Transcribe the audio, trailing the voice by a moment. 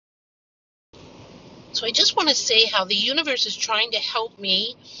So I just want to say how the universe is trying to help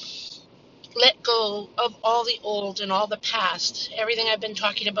me let go of all the old and all the past, everything I've been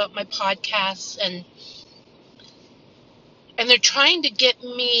talking about, my podcasts, and they're trying to get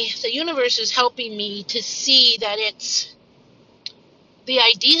me, the universe is helping me to see that it's the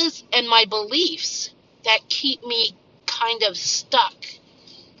ideas and my beliefs that keep me kind of stuck,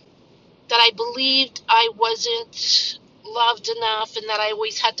 that I believed I wasn't loved enough and that I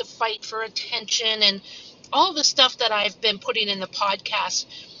always had to fight for attention, and all the stuff that I've been putting in the podcast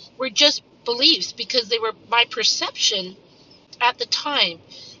were just beliefs because they were my perception at the time.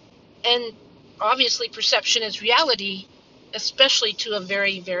 And obviously perception is reality, especially to a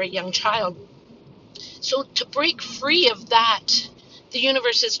very, very young child. So to break free of that, the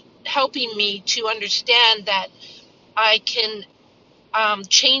universe is helping me to understand that I can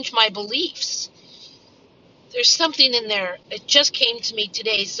change my beliefs. There's something in there. It just came to me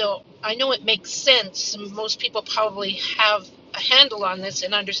today, so I know it makes sense. Most people probably have a handle on this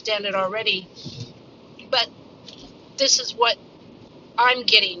and understand it already, but this is what I'm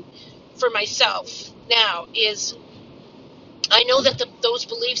getting for myself now is I know that those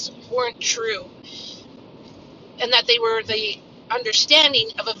beliefs weren't true and that they were the understanding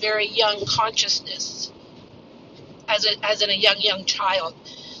of a very young consciousness as in a young child.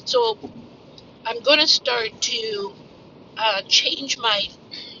 So I'm going to start to change my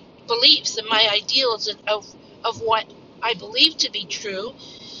beliefs and my ideals of what I believe to be true.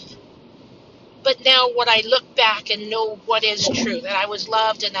 But now when I look back and know what is true, that I was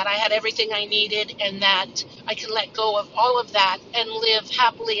loved and that I had everything I needed and that I can let go of all of that and live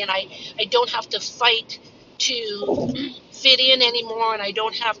happily, and I don't have to fight to fit in anymore, and I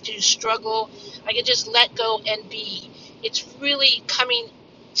don't have to struggle. I can just let go and be. It's really coming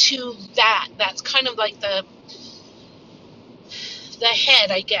to that. That's kind of like the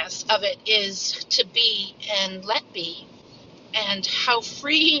head, I guess, of it is to be and let be. And how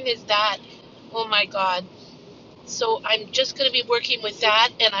freeing is that? Oh my God. So I'm just going to be working with that,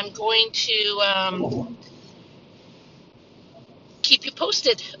 and I'm going to keep you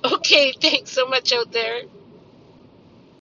posted. Okay, thanks so much out there.